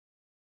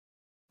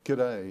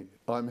G'day,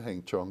 I'm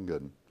Hank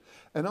Jongen,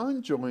 and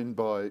I'm joined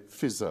by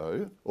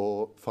FISO,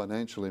 or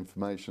Financial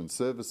Information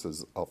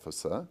Services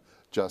Officer,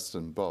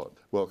 Justin Bott.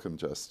 Welcome,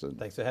 Justin.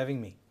 Thanks for having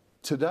me.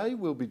 Today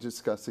we'll be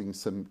discussing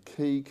some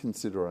key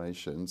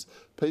considerations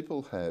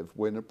people have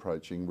when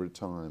approaching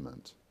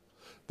retirement.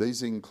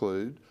 These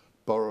include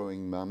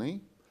borrowing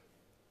money,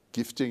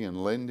 gifting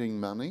and lending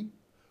money,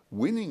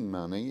 winning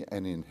money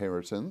and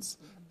inheritance,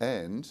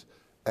 and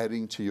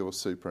adding to your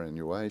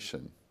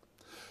superannuation.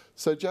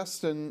 So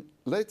Justin,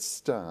 let's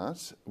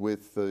start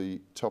with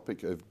the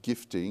topic of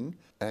gifting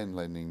and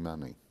lending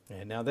money.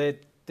 Yeah, now they're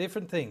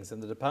different things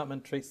and the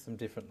department treats them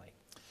differently.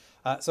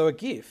 So a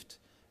gift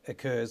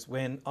occurs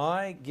when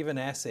I give an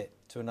asset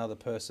to another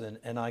person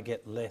and I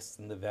get less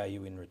than the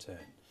value in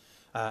return.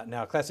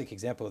 Now a classic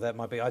example of that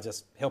might be I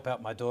just help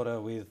out my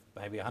daughter with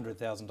maybe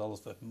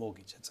 $100,000 for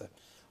mortgage.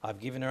 I've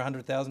given her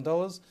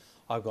 $100,000,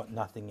 I've got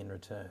nothing in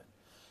return.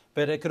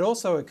 But it could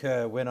also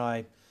occur when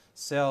I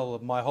sell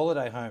my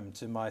holiday home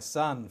to my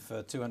son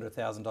for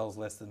 $200,000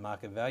 less than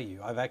market value.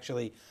 I've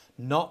actually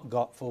not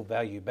got full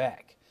value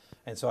back,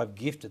 and so I've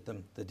gifted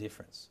them the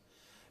difference.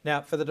 Now,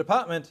 for the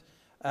department,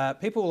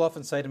 people will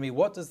often say to me,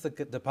 what does the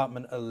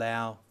department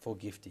allow for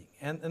gifting?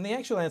 And the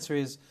actual answer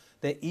is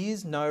there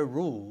is no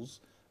rules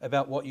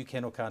about what you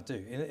can or can't do,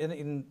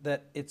 in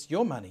that it's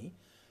your money,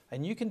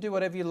 and you can do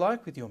whatever you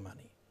like with your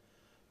money.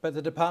 But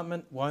the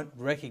department won't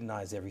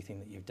recognise everything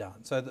that you've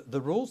done. So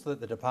the rules that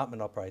the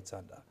department operates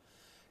under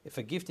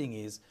for gifting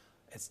is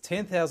it's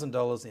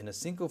 $10,000 in a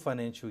single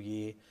financial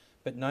year,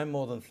 but no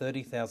more than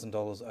 $30,000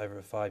 over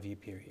a 5-year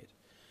period.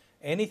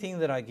 Anything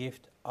that I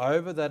gift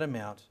over that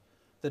amount,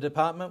 the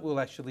department will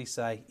actually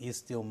say is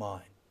still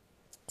mine.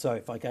 So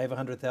if I gave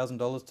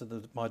 $100,000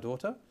 to my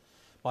daughter,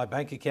 my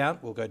bank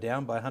account will go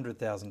down by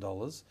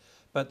 $100,000,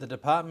 but the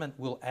department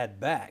will add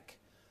back,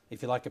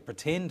 if you like, a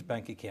pretend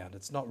bank account.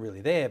 It's not really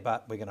there,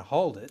 but we're going to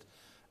hold it,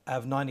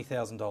 of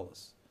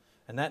 $90,000.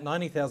 And that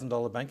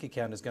 $90,000 bank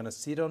account is going to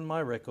sit on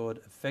my record,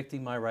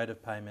 affecting my rate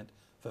of payment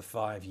for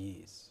 5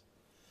 years.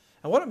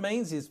 And what it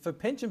means is, for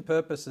pension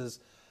purposes,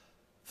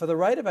 for the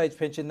rate of age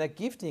pension, that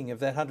gifting of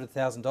that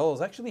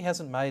 $100,000 actually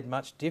hasn't made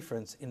much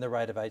difference in the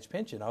rate of age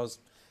pension. I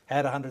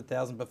had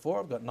 $100,000 before,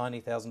 I've got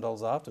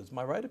 $90,000 afterwards.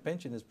 My rate of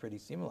pension is pretty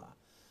similar.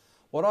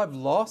 What I've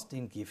lost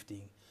in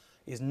gifting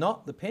is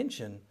not the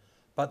pension,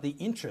 but the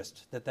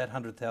interest that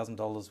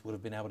 $100,000 would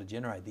have been able to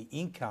generate, the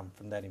income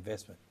from that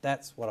investment.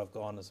 That's what I've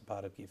gone as a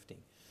part of gifting.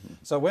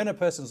 So when a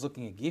person's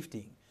looking at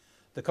gifting,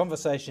 the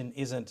conversation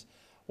isn't,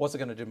 what's it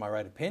going to do to my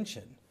rate of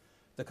pension?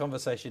 The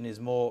conversation is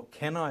more,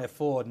 can I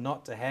afford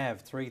not to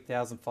have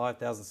 $3,000, $5,000,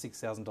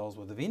 $6,000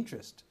 worth of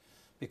interest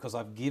because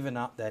I've given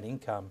up that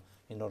income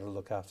in order to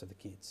look after the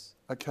kids?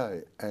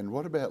 Okay, and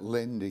what about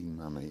lending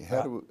money?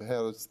 How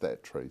is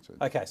that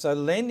treated? Okay, so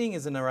lending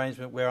is an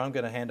arrangement where I'm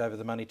going to hand over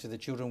the money to the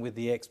children with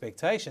the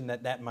expectation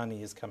that that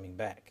money is coming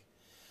back.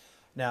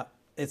 Now,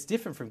 it's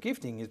different from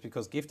gifting, is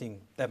because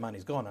gifting, that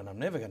money's gone and I'm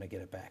never going to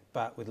get it back.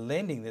 But with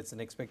lending, there's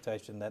an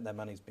expectation that that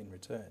money's been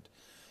returned.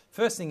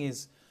 First thing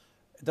is,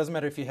 it doesn't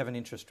matter if you have an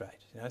interest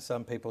rate. You know,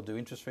 some people do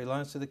interest-free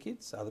loans to the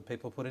kids, other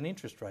people put an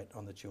interest rate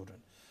on the children.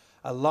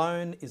 A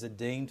loan is a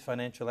deemed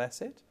financial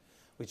asset,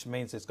 which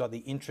means it's got the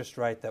interest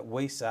rate that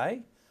we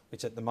say,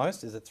 which at the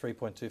most is at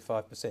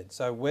 3.25%.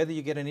 So whether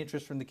you get an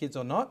interest from the kids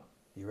or not,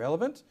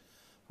 irrelevant.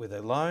 With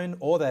a loan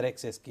or that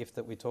excess gift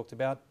that we talked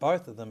about,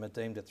 both of them are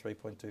deemed at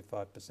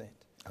 3.25%.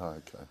 Oh,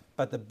 okay.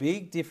 But the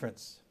big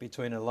difference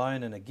between a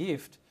loan and a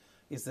gift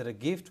is that a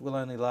gift will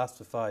only last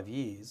for 5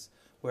 years,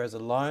 whereas a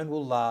loan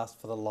will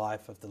last for the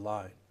life of the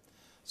loan.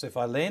 So if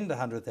I lend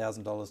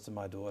 $100,000 to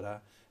my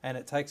daughter and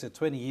it takes her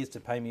 20 years to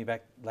pay me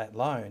back that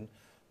loan,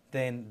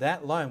 then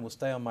that loan will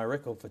stay on my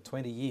record for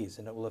 20 years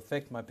and it will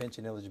affect my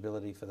pension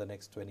eligibility for the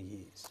next 20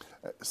 years.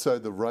 So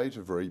the rate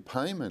of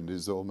repayment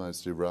is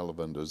almost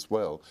irrelevant as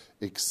well,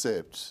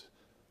 except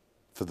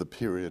for the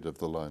period of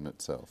the loan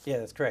itself. Yeah,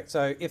 that's correct.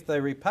 So if they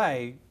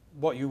repay,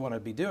 what you want to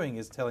be doing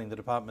is telling the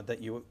department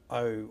that you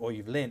owe or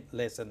you've lent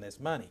less and less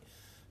money,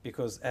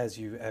 because as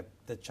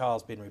the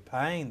child's been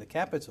repaying the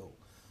capital,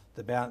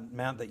 the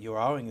amount that you're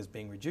owing is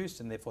being reduced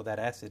and therefore that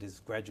asset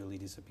is gradually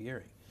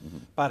disappearing. Mm-hmm.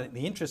 But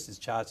the interest is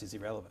charged is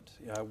irrelevant.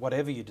 You know,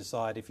 whatever you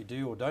decide, if you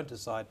do or don't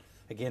decide,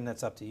 again,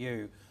 that's up to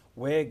you.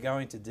 We're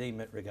going to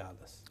deem it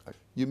regardless.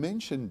 You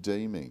mentioned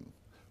deeming.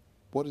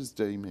 What is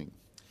deeming?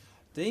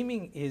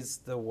 Deeming is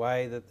the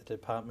way that the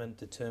department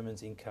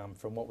determines income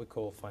from what we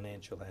call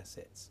financial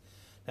assets.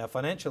 Now,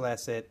 financial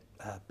asset,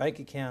 bank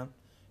account,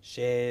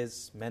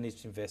 shares,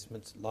 managed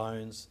investments,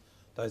 loans,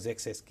 those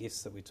excess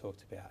gifts that we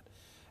talked about.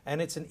 And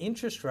it's an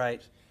interest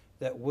rate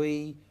that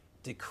we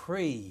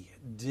determine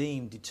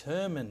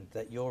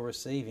that you're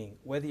receiving,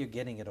 whether you're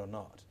getting it or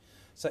not.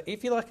 So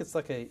if you like, it's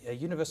like a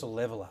universal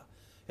leveller.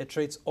 It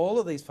treats all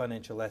of these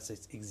financial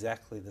assets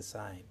exactly the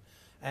same.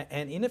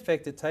 And in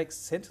effect, it takes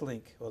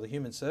Centrelink, or the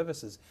Human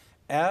Services,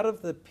 out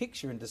of the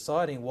picture in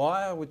deciding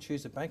why I would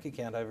choose a bank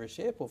account over a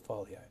share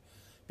portfolio.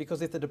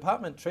 Because if the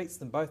department treats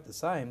them both the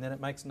same, then it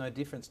makes no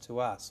difference to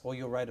us or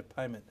your rate of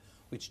payment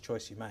which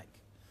choice you make.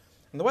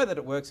 And the way that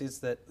it works is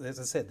that, as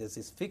I said, there's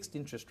this fixed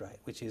interest rate,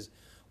 which is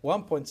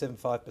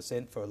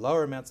 1.75% for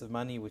lower amounts of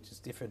money, which is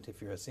different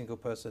if you're a single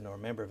person or a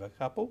member of a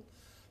couple.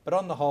 But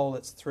on the whole,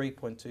 it's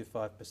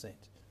 3.25%.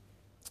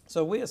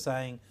 So we are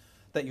saying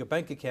that your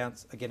bank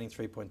accounts are getting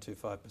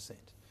 3.25%.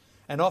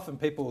 And often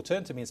people will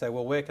turn to me and say,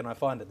 well, where can I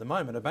find at the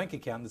moment a bank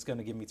account that's going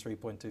to give me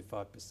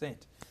 3.25%?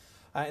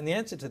 And the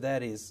answer to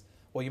that is,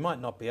 well, you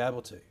might not be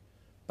able to.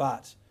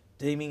 But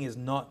deeming is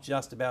not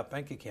just about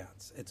bank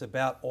accounts. It's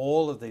about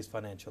all of these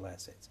financial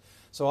assets.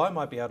 So I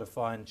might be able to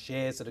find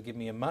shares that will give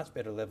me a much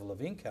better level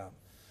of income.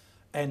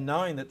 And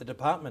knowing that the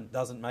department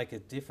doesn't make a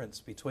difference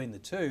between the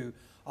two,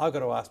 I've got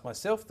to ask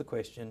myself the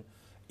question,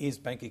 is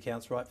bank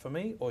accounts right for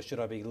me, or should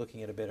I be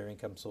looking at a better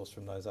income source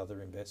from those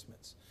other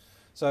investments?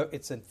 So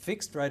it's a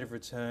fixed rate of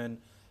return,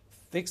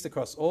 fixed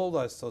across all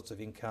those sorts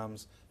of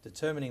incomes,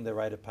 determining the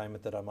rate of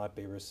payment that I might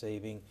be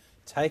receiving,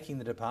 taking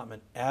the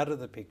department out of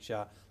the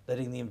picture,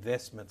 letting the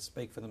investments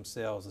speak for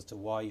themselves as to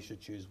why you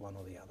should choose one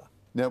or the other.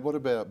 Now, what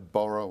about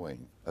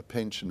borrowing, a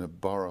pension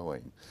of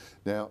borrowing?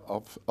 Now,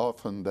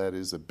 often that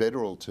is a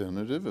better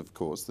alternative, of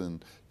course,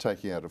 than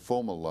taking out a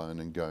formal loan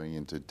and going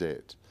into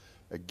debt.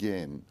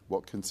 Again,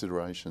 what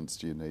considerations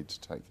do you need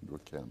to take into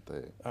account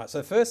there? All right,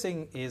 so first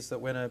thing is that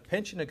when a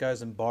pensioner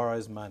goes and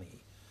borrows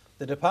money,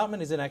 the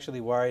department isn't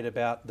actually worried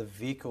about the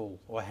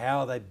vehicle or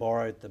how they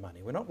borrowed the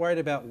money. We're not worried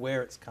about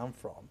where it's come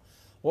from.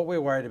 What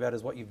we're worried about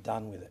is what you've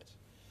done with it.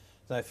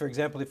 So, for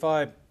example, if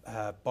I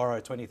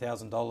borrow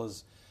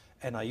 $20,000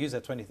 and I use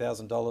that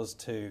 $20,000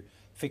 to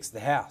fix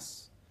the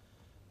house,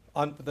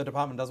 the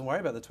department doesn't worry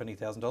about the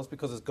 $20,000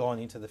 because it's gone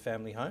into the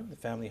family home. The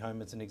family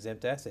home is an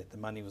exempt asset. The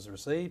money was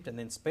received and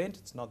then spent.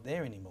 It's not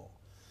there anymore.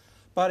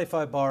 But if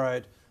I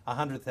borrowed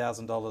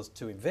 $100,000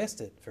 to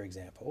invest it, for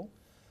example,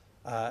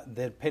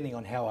 depending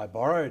on how I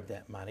borrowed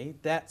that money,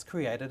 that's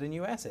created a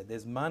new asset.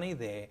 There's money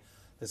there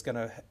that's going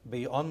to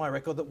be on my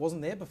record that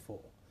wasn't there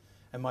before.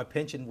 And my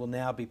pension will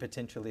now be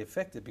potentially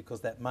affected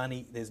because that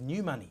money, there's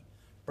new money,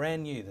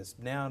 brand new. There's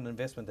now an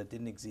investment that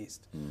didn't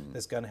exist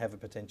that's going to have a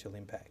potential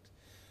impact.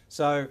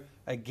 So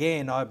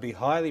again, I'd be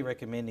highly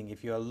recommending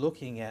if you're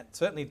looking at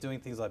certainly doing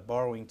things like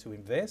borrowing to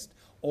invest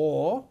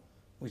or,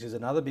 which is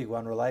another big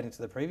one relating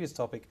to the previous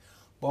topic,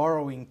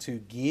 borrowing to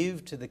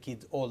give to the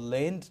kids or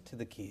lend to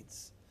the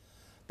kids.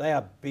 They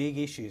are big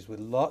issues with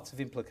lots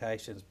of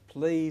implications.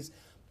 Please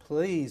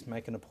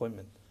make an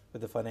appointment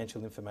with the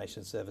Financial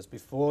Information Service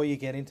before you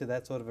get into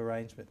that sort of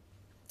arrangement.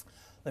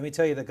 Let me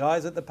tell you, the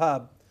guys at the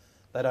pub,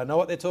 they don't know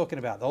what they're talking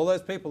about. All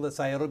those people that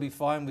say it'll be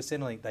fine with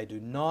Centrelink, they do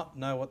not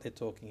know what they're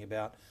talking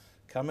about.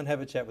 Come and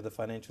have a chat with the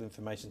Financial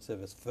Information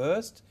Service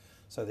first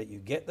so that you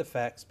get the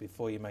facts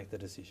before you make the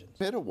decisions.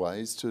 Better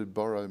ways to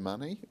borrow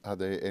money? Are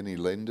there any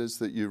lenders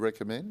that you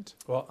recommend?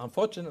 Well,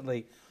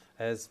 unfortunately,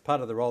 as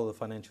part of the role of the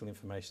Financial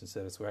Information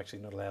Service, we're actually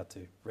not allowed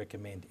to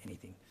recommend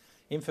anything.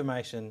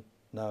 Information,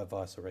 no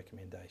advice or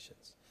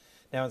recommendations.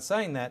 Now, in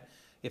saying that,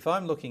 if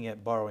I'm looking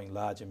at borrowing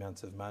large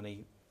amounts of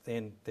money,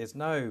 then there's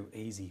no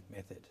easy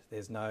method.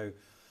 There's no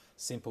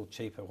simple,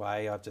 cheaper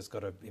way. I've just got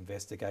to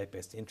investigate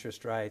best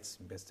interest rates,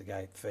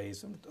 investigate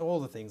fees, and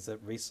all the things that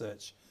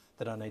research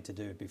that I need to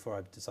do before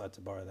I decide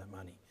to borrow that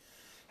money.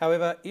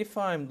 However, if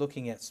I'm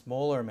looking at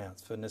smaller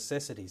amounts for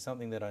necessity,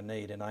 something that I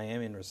need, and I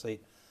am in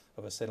receipt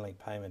of a Centrelink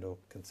payment or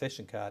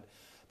concession card,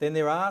 then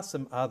there are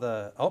some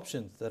other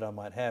options that I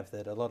might have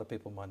that a lot of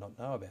people might not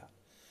know about.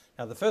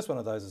 Now, the first one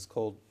of those is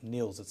called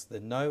NILS. It's the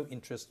No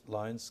Interest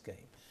Loan Scheme.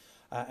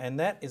 And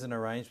that is an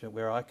arrangement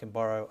where I can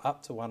borrow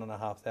up to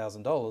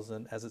 $1,500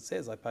 and, as it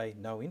says, I pay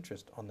no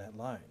interest on that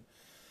loan.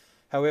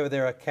 However,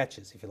 there are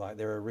catches, if you like,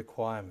 there are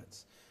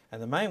requirements.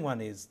 And the main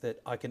one is that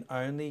I can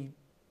only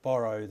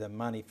borrow the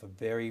money for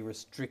very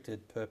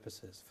restricted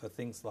purposes, for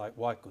things like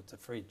white goods, a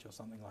fridge or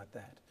something like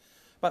that.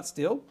 But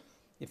still,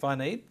 if I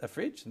need a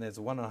fridge and there's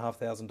a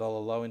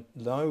 $1,500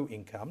 low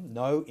income,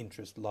 no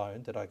interest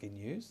loan that I can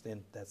use,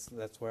 then that's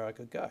where I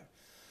could go.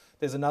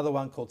 There's another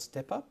one called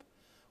Step Up,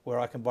 where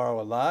I can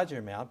borrow a larger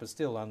amount, but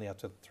still only up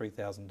to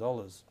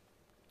 $3,000.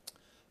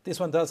 This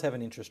one does have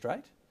an interest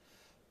rate,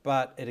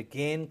 but it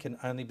again can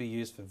only be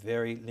used for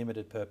very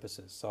limited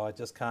purposes. So I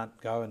just can't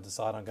go and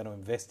decide I'm going to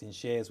invest in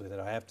shares with it.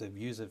 I have to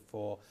use it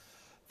for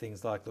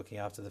things like looking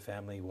after the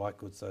family, white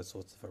goods, those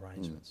sorts of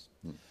arrangements.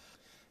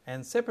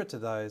 And separate to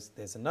those,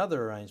 there's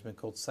another arrangement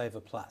called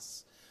Saver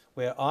Plus,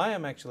 where I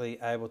am actually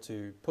able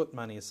to put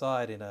money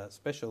aside in a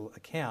special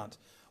account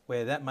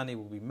where that money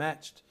will be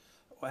matched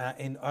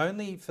and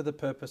only for the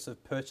purpose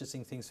of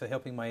purchasing things for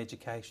helping my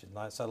education,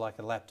 so like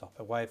a laptop,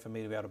 a way for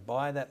me to be able to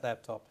buy that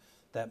laptop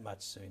that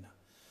much sooner.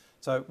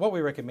 So what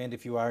we recommend,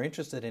 if you are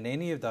interested in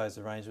any of those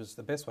arrangements,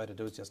 the best way to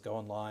do is just go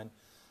online,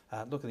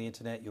 look at the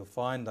internet, you'll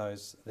find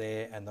those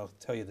there and they'll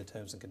tell you the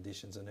terms and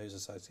conditions and who's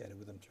associated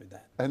with them through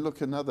that. And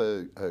look,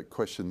 another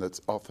question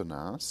that's often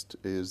asked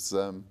is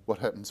what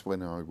happens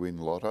when I win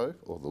lotto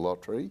or the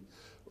lottery,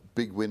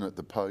 big win at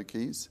the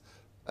pokies,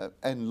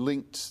 and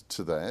linked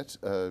to that,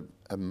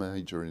 a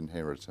major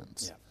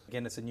inheritance. Yeah.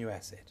 Again, it's a new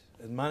asset.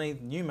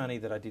 New money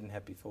that I didn't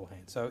have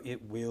beforehand. So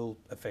it will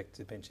affect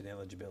the pension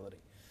eligibility.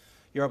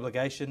 Your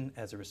obligation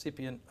as a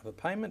recipient of a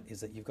payment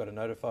is that you've got to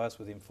notify us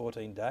within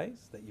 14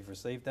 days that you've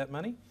received that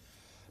money.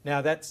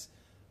 Now that's,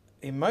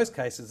 in most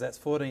cases, that's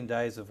 14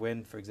 days of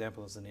when, for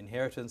example, as an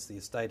inheritance, the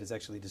estate is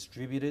actually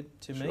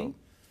distributed to me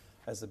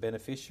as the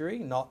beneficiary,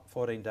 not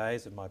 14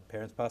 days of my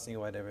parents passing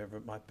away, whatever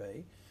it might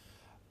be.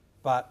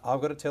 But I've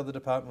got to tell the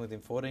department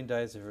within 14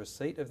 days of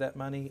receipt of that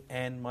money,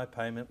 and my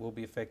payment will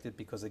be affected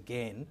because,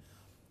 again,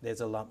 there's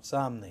a lump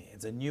sum there.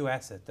 It's a new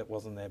asset that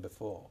wasn't there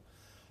before.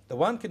 The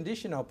one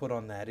condition I'll put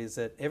on that is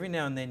that every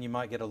now and then you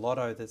might get a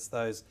lotto that's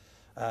those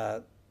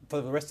for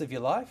the rest of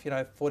your life,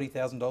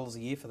 $40,000 a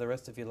year for the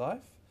rest of your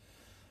life.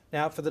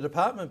 Now, for the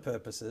department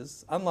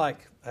purposes,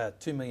 unlike a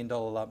 $2 million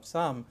lump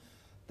sum,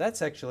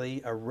 that's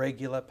actually a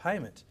regular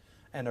payment,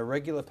 and a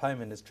regular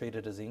payment is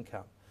treated as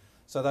income.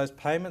 So those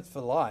payments for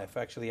life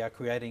actually are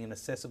creating an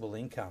assessable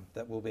income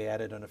that will be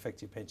added on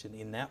effective pension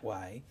in that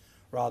way,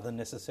 rather than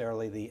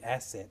necessarily the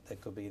asset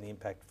that could be the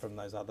impact from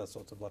those other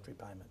sorts of lottery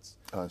payments.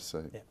 I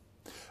see. Yeah.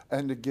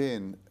 And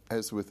again,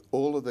 as with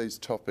all of these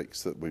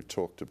topics that we've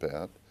talked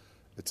about,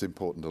 it's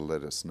important to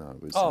let us know,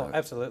 isn't it? Oh,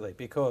 absolutely.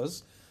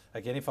 Because,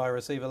 again, if I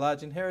receive a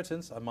large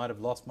inheritance, I might have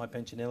lost my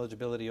pension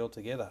eligibility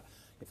altogether.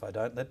 If I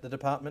don't let the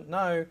department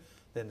know,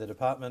 then the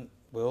department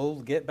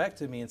will get back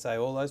to me and say,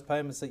 all those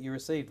payments that you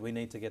received, we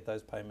need to get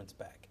those payments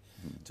back.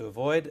 To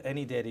avoid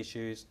any debt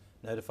issues,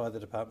 notify the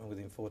department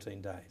within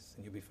 14 days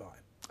and you'll be fine.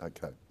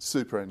 Okay,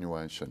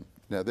 superannuation.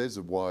 Now, there's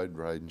a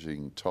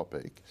wide-ranging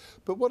topic,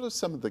 but what are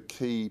some of the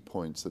key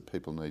points that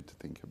people need to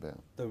think about?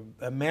 The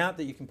amount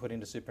that you can put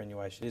into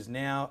superannuation is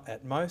now,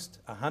 at most,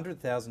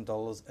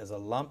 $100,000 as a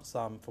lump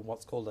sum from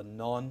what's called a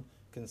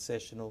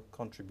non-concessional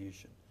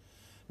contribution.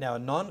 Now, a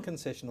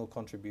non-concessional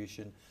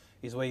contribution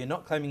is where you're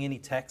not claiming any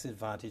tax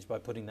advantage by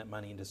putting that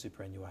money into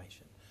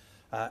superannuation.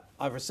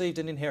 I've received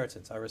an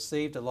inheritance. I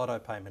received a lotto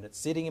payment. It's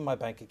sitting in my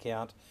bank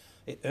account.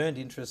 It earned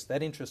interest.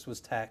 That interest was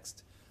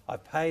taxed. I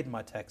paid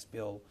my tax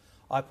bill.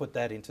 I put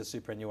that into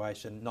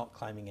superannuation, not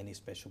claiming any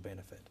special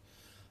benefit.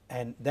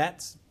 And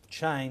that's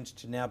changed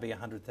to now be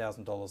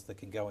 $100,000 that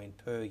can go in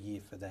per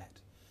year for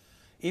that.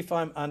 If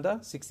I'm under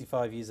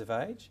 65 years of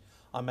age,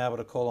 I'm able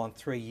to call on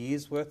 3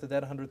 years worth of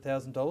that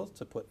 $100,000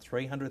 to put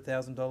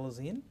 $300,000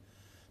 in.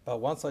 But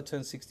once I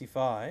turn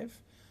 65,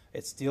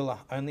 it's still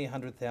only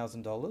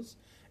 $100,000,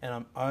 and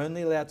I'm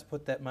only allowed to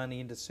put that money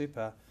into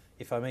super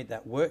if I meet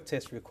that work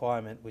test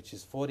requirement, which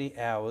is 40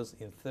 hours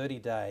in 30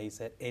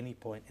 days at any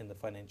point in the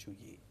financial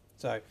year.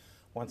 So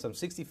once I'm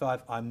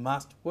 65, I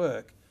must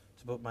work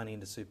to put money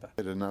into super.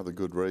 Another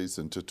good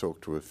reason to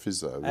talk to a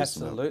physio, isn't it?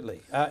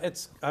 Absolutely.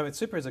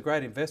 Super is a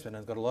great investment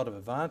and it's got a lot of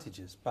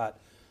advantages, but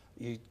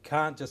you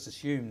can't just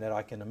assume that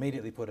I can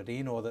immediately put it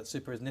in or that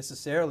super is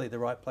necessarily the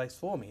right place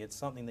for me. It's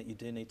something that you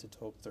do need to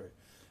talk through.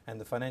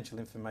 And the Financial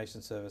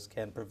Information Service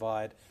can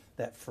provide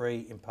that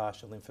free,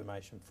 impartial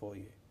information for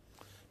you.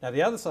 Now,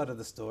 the other side of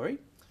the story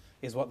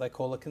is what they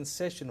call a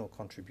concessional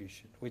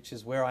contribution, which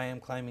is where I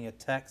am claiming a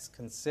tax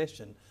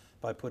concession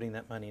by putting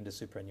that money into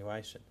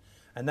superannuation.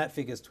 And that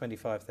figure's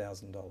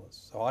 $25,000.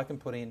 So I can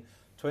put in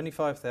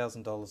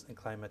 $25,000 and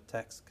claim a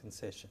tax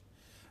concession.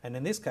 And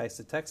in this case,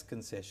 the tax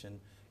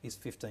concession is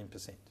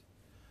 15%.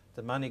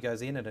 The money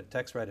goes in at a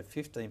tax rate of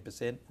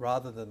 15%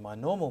 rather than my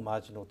normal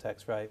marginal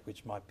tax rate,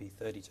 which might be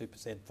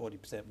 32%,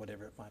 40%,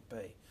 whatever it might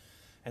be.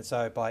 And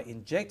so by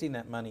injecting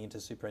that money into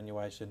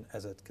superannuation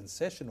as a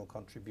concessional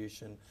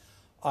contribution,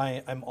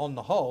 I am on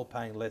the whole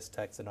paying less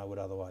tax than I would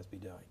otherwise be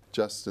doing.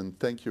 Justin,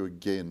 thank you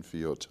again for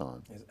your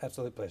time. It's an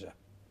absolute pleasure.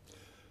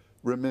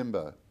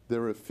 Remember,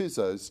 there are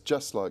physios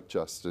just like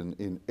Justin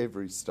in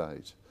every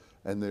state,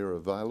 and they're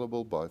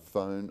available by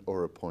phone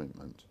or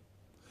appointment.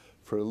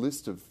 For a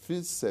list of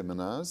phys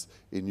seminars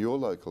in your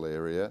local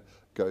area,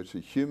 go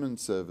to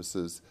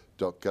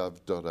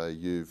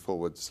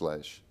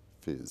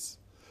humanservices.gov.au/phys.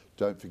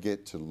 Don't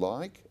forget to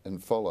like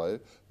and follow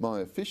my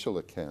official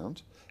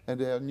account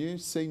and our new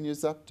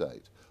Seniors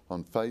Update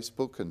on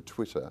Facebook and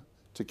Twitter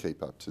to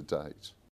keep up to date.